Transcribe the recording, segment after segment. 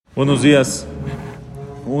Buenos días.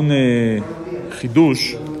 Un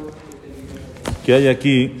hidush que hay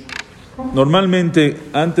aquí. Normalmente,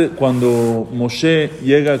 antes, cuando Moshe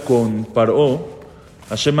llega con Paró,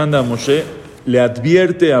 Hashem manda a Moshe, le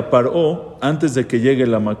advierte a Paró antes de que llegue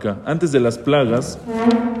la Macá. Antes de las plagas,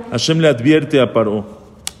 Hashem le advierte a Paró.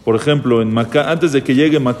 Por ejemplo, en Macá, antes de que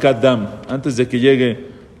llegue Macá Dam, antes de que llegue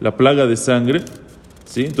la plaga de sangre,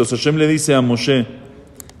 ¿sí? Entonces Hashem le dice a Moshe,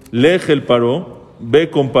 lej el Paró,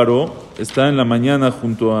 ve con Paró, está en la mañana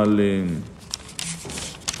junto al...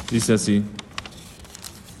 dice así.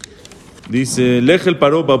 Dice, lej el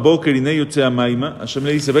Paró, baboker inei yotzea maima. Hashem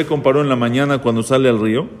le dice, ve con Paró en la mañana cuando sale al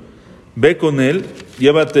río. Ve con él,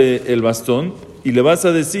 llévate el bastón y le vas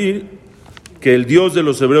a decir que el Dios de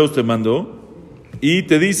los hebreos te mandó y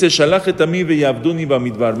te dice, shalachet ami veyabduni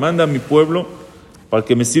bamidbar, manda a mi pueblo para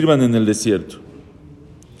que me sirvan en el desierto.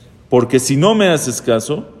 Porque si no me haces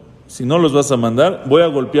caso, si no los vas a mandar, voy a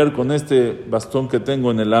golpear con este bastón que tengo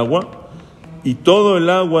en el agua y todo el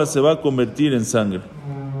agua se va a convertir en sangre.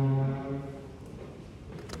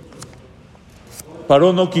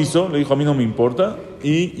 Paró no quiso, le dijo a mí no me importa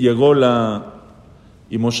y llegó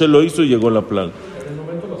y Moshe lo hizo y llegó la plaga. ¿En el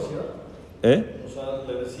momento lo hacía? ¿Eh? O sea,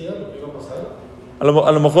 ¿le decía lo que iba a pasar?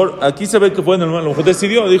 A lo mejor, aquí se ve que fue en el momento, a lo mejor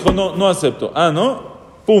decidió, dijo no acepto. Ah, ¿no?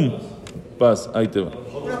 ¡Pum! Paz, ahí te va.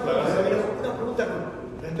 Una pregunta con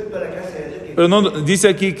respecto a la clase de ayer. Pero no, dice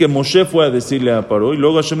aquí que Moshe fue a decirle a Paró y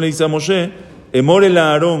luego Hashem le dice a Moshe, emore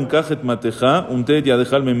a Aarón, kajet mateja, untet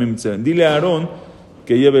yadejal mememtzean. Dile a Aarón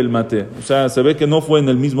que lleve el mate. O sea, se ve que no fue en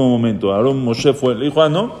el mismo momento. Aarón, Moshe fue, le dijo,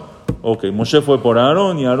 ¿no? Ok, Moshe fue por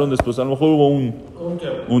Aarón y Aarón después, a lo mejor hubo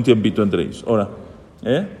un tiempito entre ellos. Ahora,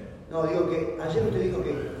 No, digo que ayer usted dijo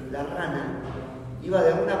que la rana iba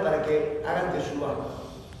de una para que hagan teshuvá.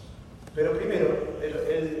 Pero primero,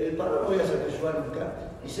 el Paró no voy a hacer teshuvá nunca.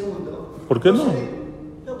 Y segundo... ¿Por qué no?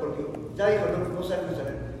 No, porque ya dijo, no sabe qué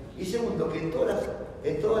saber. Y segundo, que en todas las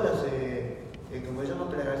como se llaman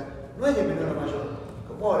plagas, no es de menor a mayor.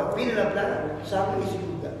 Como ahora, viene la plaga, sangre y se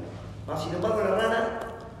inunda. Más sin embargo la rana...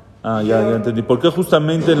 Ah, ya entendí. ¿Por qué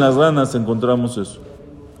justamente en las ranas encontramos eso?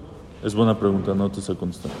 Es buena pregunta, no te sé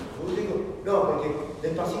contestar. No, porque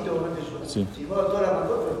despacito no te suena. Sí. Si todas las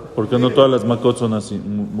macot... ¿Por qué no todas las macot son así?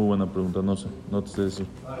 Muy buena pregunta, no sé, no te sé decir.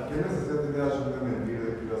 ¿Qué necesidad tenía de mentir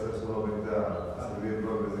de que iba a ser solamente a servir en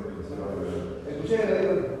vez de que les iba a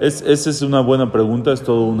beber? Esa es una buena pregunta, es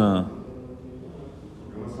todo una... No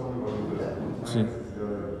está muy bonito eso. Sí.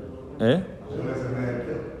 ¿Eh?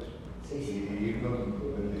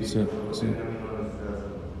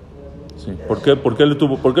 Sí. ¿Por qué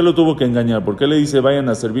lo tuvo que engañar? ¿Por qué le dice vayan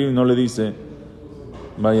a servir y no le dice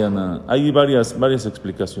vayan a...? Hay varias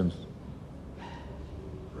explicaciones.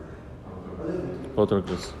 Otra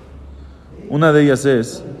cosa. Una de ellas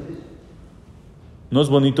es, no es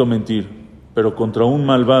bonito mentir, pero contra un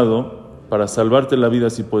malvado, para salvarte la vida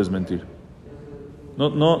sí puedes mentir.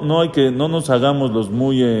 No nos hagamos los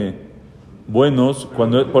muy buenos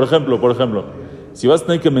cuando, por ejemplo, si vas a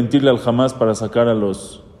tener que mentirle al Hamas para sacar a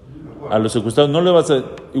los secuestrados, no le vas a...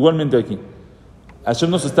 Igualmente aquí. Hashem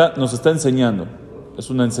nos está enseñando. Es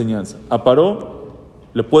una enseñanza. A Paró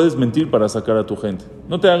le puedes mentir para sacar a tu gente.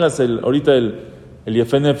 No te hagas ahorita el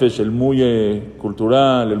Yefenefesh, el muy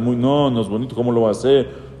cultural, el muy... No es bonito. ¿Cómo lo va a hacer?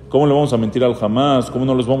 ¿Cómo le vamos a mentir al Hamas? ¿Cómo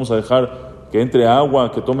no los vamos a dejar que entre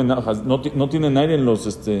agua, que tomen... No tienen aire en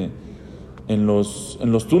los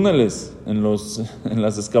túneles, en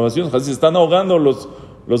las excavaciones. Así se están ahogando los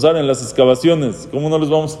en las excavaciones. ¿Cómo no les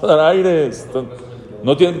vamos a dar aire?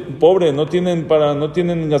 No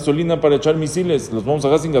tienen gasolina para echar misiles. Los vamos a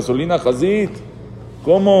dejar sin gasolina, Hazid.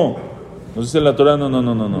 ¿Cómo? Nos dice la Torah,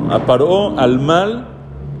 no. A Paró, al mal,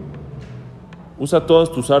 usa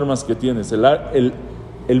todas tus armas que tienes.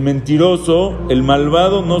 El mentiroso, el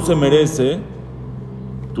malvado no se merece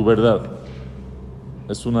tu verdad.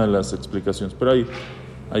 Es una de las explicaciones, pero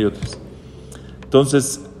hay otras.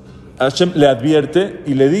 Entonces, Hashem le advierte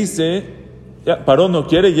y le dice, ya, Paró no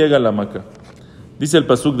quiere, llega a la Maca. Dice el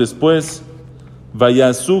pasuk después,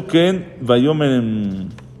 Vayasuken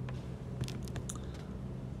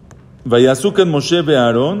Moshe ve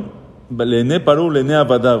Aarón, Lene Paró, Lene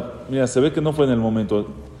Abadav. Mira, se ve que no fue en el momento.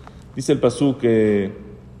 Dice el pasuk que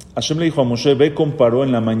Hashem le dijo a Moshe, ve con Paró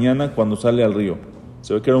en la mañana cuando sale al río.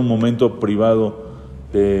 Se ve que era un momento privado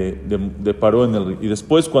de Paró en el río. Y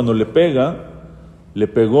después cuando le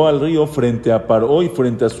pegó al río frente a Paró y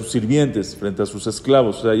frente a sus sirvientes, frente a sus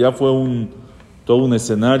esclavos. O sea, ya fue todo un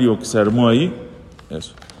escenario que se armó ahí.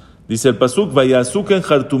 Eso. Dice el pasuk, Vayasuken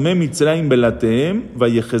Hartumé Mitzrayim Belateem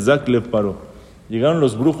Vayehezak Lev Paró. Llegaron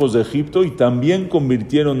los brujos de Egipto y también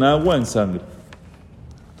convirtieron agua en sangre.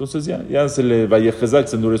 Entonces ya se le Vallejezak,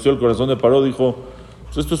 se endureció el corazón de Paró, dijo,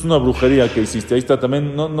 pues esto es una brujería que hiciste. Ahí está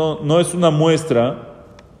también, no es una muestra,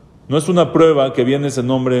 no es una prueba que viene ese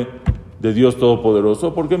nombre de Dios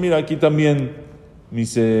Todopoderoso, porque mira, aquí también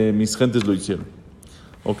mis gentes lo hicieron.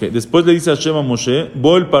 Ok, después le dice a Hashem a Moshe,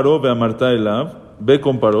 Bo el Paró ve a Marta Elav, ve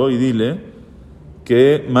con Paró y dile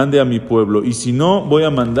que mande a mi pueblo, y si no, voy a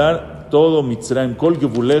mandar todo Mitzrayim, Kol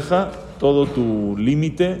Gevuleja, todo tu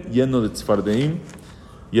límite lleno de tzfardeim,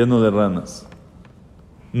 lleno de ranas.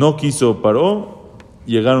 No quiso Paró,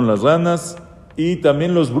 llegaron las ranas, y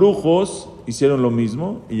también los brujos hicieron lo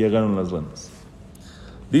mismo, y llegaron las ranas.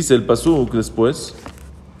 Dice el pasuk después,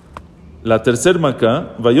 la tercer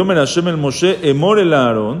Macá, Vayomer Hashem el Moshe, Emor el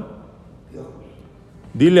Aarón,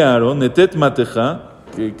 dile a Aarón, Netet Mateja,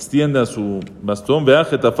 que extienda su bastón,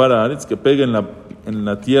 Veajet Afar Haaretz, que pegue en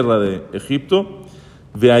la tierra de Egipto,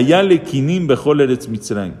 Veayale Kinim Bechol Eretz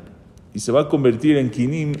Mitzrayim, y se va a convertir en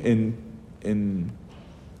Kinim, en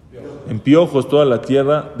piojos toda la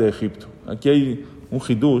tierra de Egipto. Aquí hay un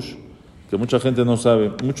hidush que mucha gente no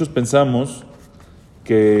sabe. Muchos piensan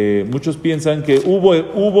que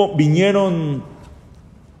vinieron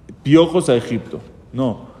piojos a Egipto.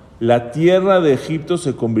 No, la tierra de Egipto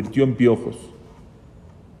se convirtió en piojos.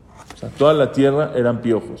 O sea, toda la tierra eran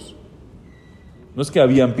piojos. No es que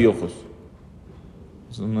habían piojos.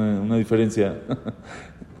 Es una diferencia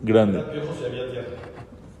grande. Había piojos y había tierra.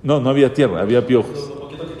 No había tierra, había piojos. Lo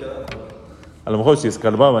poquito que quedaba. A lo mejor si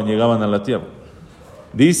escarbaban llegaban a la tierra.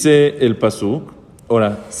 Dice el pasuk.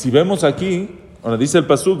 Ahora, si vemos aquí, dice el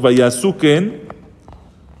pasuk, Vayasuken,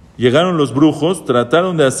 llegaron los brujos,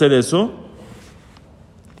 trataron de hacer eso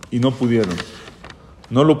y no pudieron.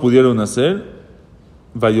 No lo pudieron hacer.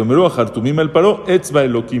 Vayomeru a Hartumim el Paró, Etzba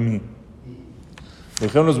Elokimhi.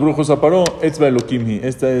 Dejaron los brujos a Paró, Etzba Elokimhi.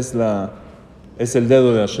 Esta es el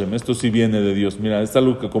dedo de Hashem. Esto sí viene de Dios. Mira, es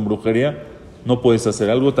algo que con brujería no puedes hacer.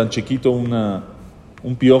 Algo tan chiquito,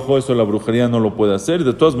 un piojo, eso la brujería no lo puede hacer.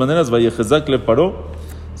 De todas maneras, Vallejezak le Paró,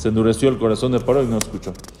 se endureció el corazón de Paró y no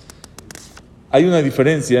escuchó. Hay una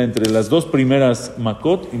diferencia entre las dos primeras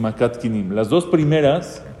Makot y Makat Kinim. Las dos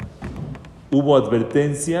primeras hubo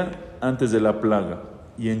advertencia antes de la plaga.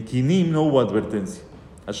 Y en Kinim no hubo advertencia.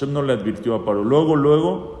 Hashem no le advirtió a Paró.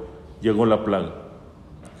 Luego llegó la plaga.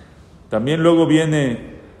 También luego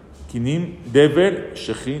viene Kinim, Dever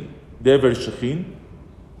Shechin,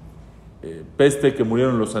 peste que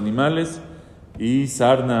murieron los animales, y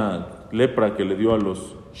sarna, lepra que le dio a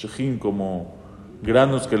los Shechin como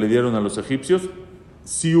granos que le dieron a los egipcios.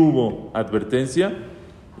 Sí hubo advertencia,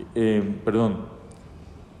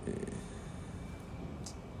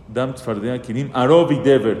 Dam Tzfardea Kinim, Arov y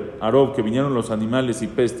Dever, Arov que vinieron los animales y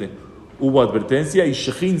peste, hubo advertencia, y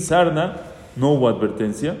Shechin sarna no hubo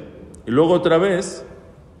advertencia. Y luego otra vez,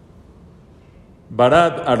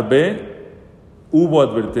 Barad Arbe, hubo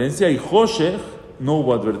advertencia, y Hoshech no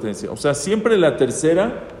hubo advertencia. O sea, siempre la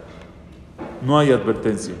tercera no hay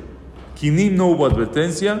advertencia. Kinim no hubo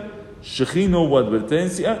advertencia, Shechin no hubo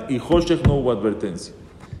advertencia, y Hoshech no hubo advertencia.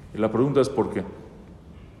 Y la pregunta es ¿por qué?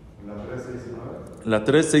 La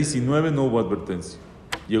 3, 6 y 9 no hubo advertencia.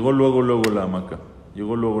 Llegó luego la hamaca.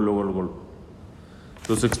 Llegó luego el golpe.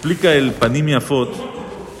 Entonces explica el Panim Yafot.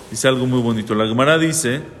 Dice algo muy bonito. La Gemara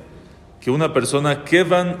dice que una persona,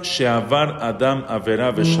 Kevan she'avar Adam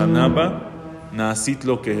avera veshanaba, naasit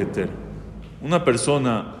lo keheter. Una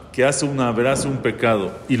persona que hace una avera, hace un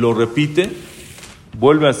pecado y lo repite,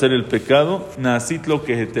 vuelve a hacer el pecado, naasit lo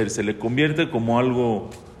keheter, se le convierte como algo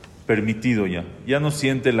permitido ya. Ya no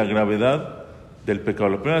siente la gravedad del pecado.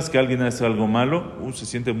 La primera vez que alguien hace algo malo, se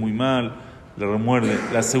siente muy mal, le remuerde.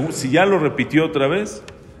 Si ya lo repitió otra vez,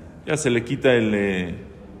 ya se le quita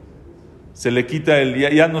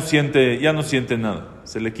ya no siente nada,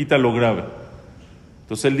 se le quita lo grave.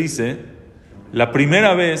 Entonces él dice, la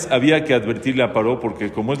primera vez había que advertirle a Paró,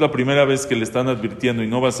 porque como es la primera vez que le están advirtiendo y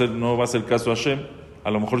no va a hacer caso a Hashem, a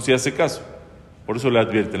lo mejor sí hace caso, por eso le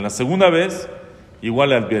advierten. La segunda vez igual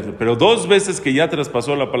le advierte, pero 2 veces que ya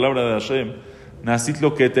traspasó la palabra de Hashem, Nasit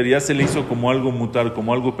lo que ya se le hizo como algo mutar,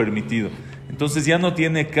 como algo permitido. Entonces ya no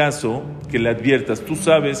tiene caso que le adviertas. Tú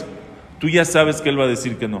ya sabes que él va a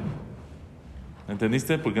decir que no.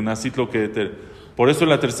 ¿Entendiste? Porque Nasit lo que por eso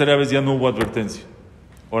la tercera vez ya no hubo advertencia.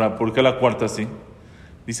 Ahora, ¿por qué la cuarta sí?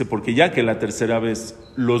 Dice, porque ya que la tercera vez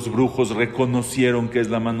los brujos reconocieron que es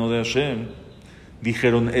la mano de Hashem,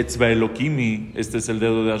 dijeron, Etzba Elokimi, este es el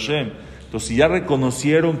dedo de Hashem. Entonces, si ya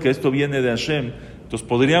reconocieron que esto viene de Hashem, entonces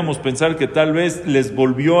podríamos pensar que tal vez les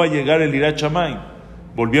volvió a llegar el Irat Shamayim.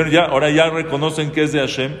 Ahora ya reconocen que es de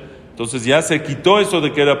Hashem. Entonces ya se quitó eso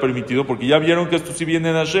de que era permitido, porque ya vieron que esto sí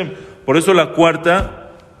viene de Hashem. Por eso la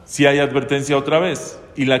cuarta, sí hay advertencia otra vez.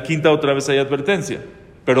 y la quinta otra vez hay advertencia.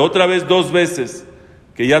 Pero otra vez 2 veces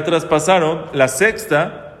que ya traspasaron, la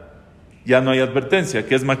sexta ya no hay advertencia,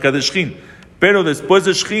 que es Makkah de Shkin. Pero después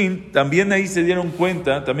de Shkin, también ahí se dieron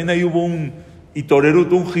cuenta, también ahí hubo un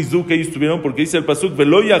itorerut, un jizú que ellos tuvieron, porque dice el pasuk,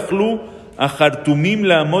 Velo yachlu achartumim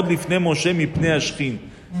laamod lifne Moshe mipne Shkin.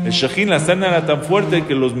 El Shkin, la sana era tan fuerte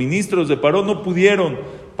que los ministros de Paró no pudieron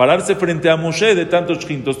pararse frente a Moshe de tantos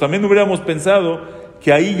Shkin. Entonces también hubiéramos pensado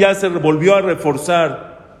que ahí ya se volvió a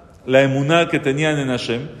reforzar la emuná que tenían en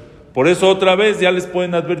Hashem. Por eso otra vez ya les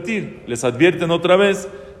pueden advertir, les advierten otra vez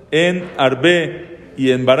en Arbe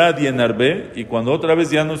y en Barad y en Arbe, y cuando otra vez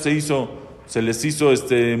ya no se les hizo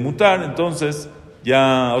mutar, entonces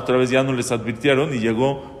ya otra vez ya no les advirtieron y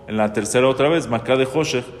llegó en la tercera otra vez, Makkah de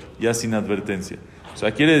Hoshech, ya sin advertencia. O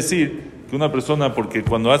sea, quiere decir que una persona, porque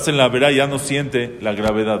cuando hacen la verá ya no siente la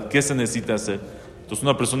gravedad, ¿qué se necesita hacer? Entonces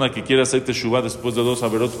una persona que quiere hacer teshuvah después de 2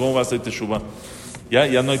 averot, ¿cómo va a hacer teshuvah?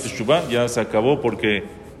 Ya no hay teshuvah, ya se acabó porque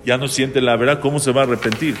ya no siente la verá, ¿cómo se va a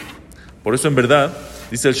arrepentir? Por eso en verdad,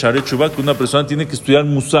 dice el Sharet Teshuvah, que una persona tiene que estudiar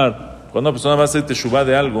musar. Cuando una persona va a hacer teshuvah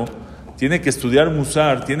de algo, tiene que estudiar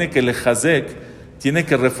musar, tiene que lejazek, tiene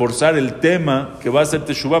que reforzar el tema que va a hacer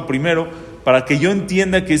teshuvah primero, para que yo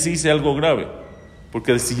entienda que sí hice algo grave.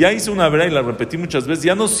 Porque si ya hice una verá y la repetí muchas veces,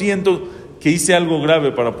 ya no siento que hice algo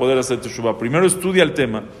grave para poder hacer teshuvah. Primero estudia el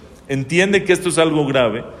tema, entiende que esto es algo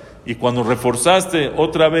grave, y cuando reforzaste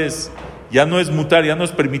otra vez, ya no es mutar, ya no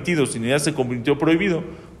es permitido, sino ya se convirtió prohibido,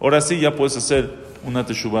 ahora sí ya puedes hacer una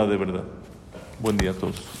teshuvah de verdad. Buen día a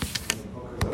todos.